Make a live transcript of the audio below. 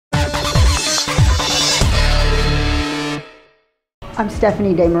I'm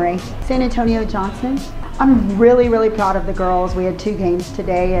Stephanie Desmarais. San Antonio Johnson. I'm really proud of the girls. We had 2 games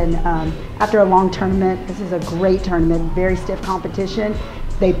today, and after a long tournament, this is a great tournament, very stiff competition.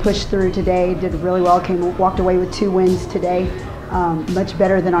 They pushed through today, did really well, walked away with 2 wins today, much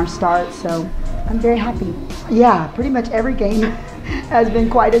better than our start, so I'm very happy. Yeah, pretty much every game has been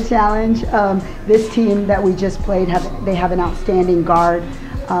quite a challenge. This team that we just played, they have an outstanding guard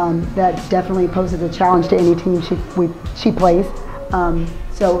that definitely poses a challenge to any team she plays.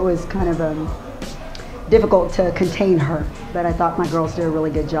 So it was kind of difficult to contain her, but I thought my girls did a really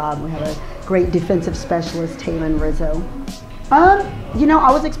good job. We have a great defensive specialist, Taylin Rizzo. You know, I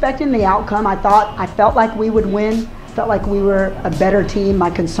was expecting the outcome. I felt like we would win. Felt like we were a better team. My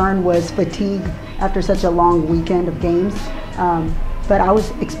concern was fatigue after such a long weekend of games. But I was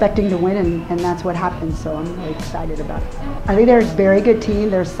expecting to win, and that's what happened, so I'm really excited about it. I think they're a very good team.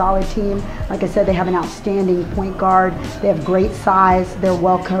 They're a solid team. Like I said, they have an outstanding point guard. They have great size. They're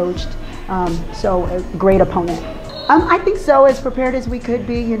well coached. So a great opponent. I think so, as prepared as we could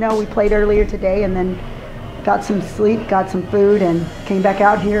be. You know, we played earlier today and then got some sleep, got some food, and came back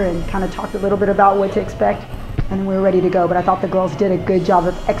out here and kind of talked a little bit about what to expect. And then we were ready to go, but I thought the girls did a good job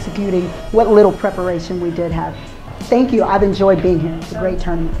of executing what little preparation we did have. Thank you. I've enjoyed being here. It's a great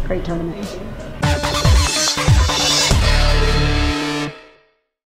tournament.